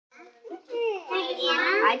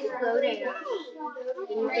I just loaded.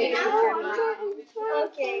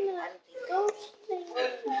 Okay.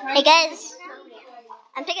 Hey guys,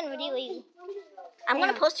 I'm taking a video of you. I'm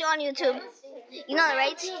gonna post you on YouTube. You know that,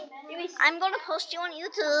 right? I'm gonna post you on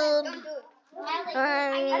YouTube. Don't do it.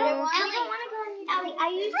 I don't want to go. Allie, I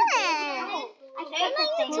used to Spend on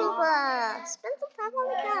YouTube. Spend some time on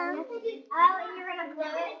the camera. Allie, you're gonna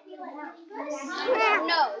blow it?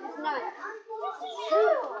 No, it's not.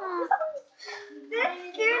 This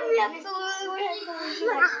scared me absolutely.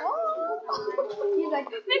 He's like,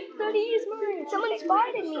 Big Buddy is mine. Someone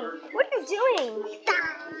spotted me. What are you doing?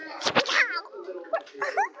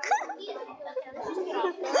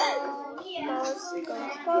 Ghost.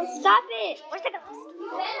 Stop it. Where's the ghost?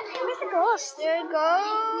 Where's the ghost? There it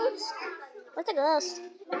goes. Where's the ghost?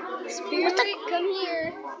 Spirit, come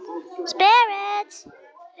here. Spirit!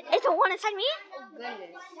 Is the one inside me? Oh, goodness.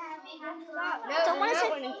 No, The one there's inside- not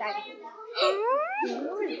one inside of you.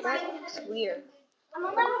 That's weird. I'm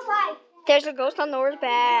on level 5. There's a ghost on Nora's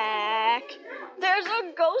back. There's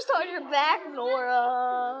a ghost on your back,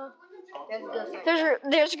 Nora. There's a ghost.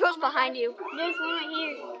 There's a ghost behind you. There's one right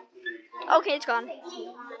here. Okay, it's gone.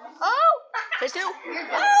 Oh! There's two. You're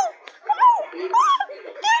Oh! good.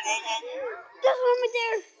 There's one right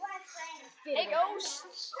there. Hey, ghost.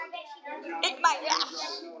 Eat my wrath.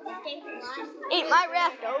 Eat my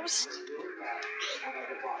wrath, ghost.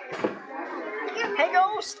 Hey,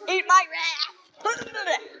 ghost. Eat my wrath.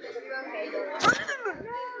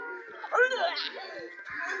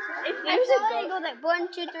 If there's a ghost, go like 1,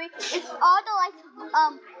 2, 3. If all the lights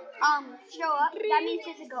show up, that means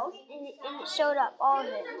it's a ghost, and it showed up all of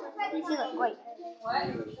it. See, look, wait.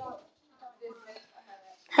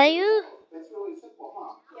 Hey, you.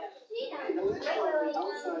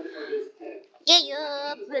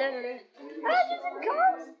 Yeah. There's a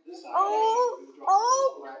ghost.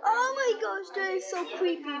 Oh my gosh, that is so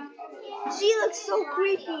creepy. She looks so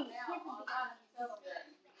creepy.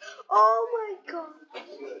 Oh my god.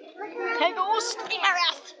 Hey, ghost. Eat my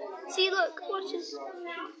wrath. See, look, watch this.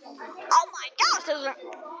 Oh my gosh.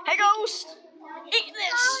 Hey, ghost. Eat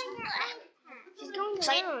this. She's going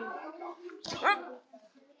Say- down.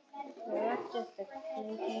 That's just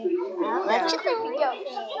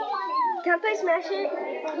Can I play Smash It?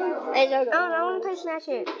 There's a I want to play Smash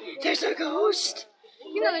It. There's a ghost.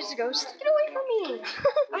 You know there's a ghost. Get away from me. I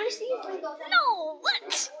want to see you. No,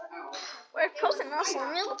 what? We're posting us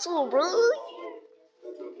on YouTube, bro.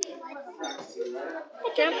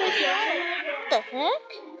 Can I play Smash It? The heck?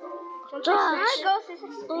 That ghost is a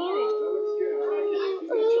spirit.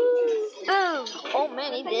 Oh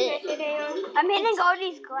man, he did. I'm hitting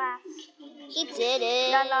Goldie's glass. He did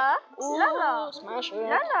it. Lala. Ooh, Lala. smash it.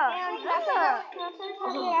 Lala.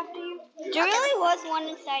 After you? There really was one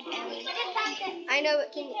inside Ellie. I know,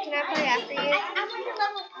 but can I play after you?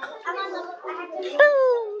 I'm on level.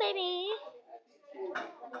 Boom, baby.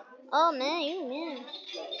 Oh man, you man.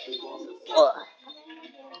 Oh,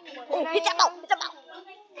 hit that ball.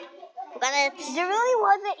 Got it. There really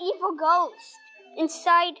was an evil ghost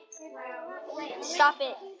inside. Stop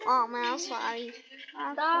it. Oh man, I'm sorry.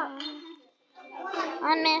 Stop.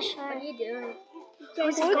 I'm not What are sure. you doing? There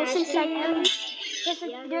was a ghost inside Ellie.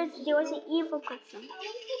 There was an evil ghost.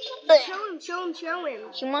 Show him.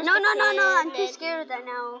 She wants No. to I'm too kill scared of that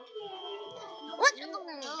now. What?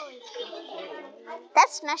 That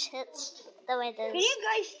smash hits the way it Can does. you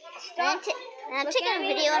guys And stop? I'm taking a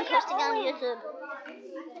video and posting on YouTube.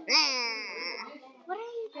 What are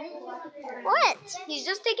you doing? What? He's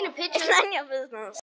just taking a picture. It's none of your business.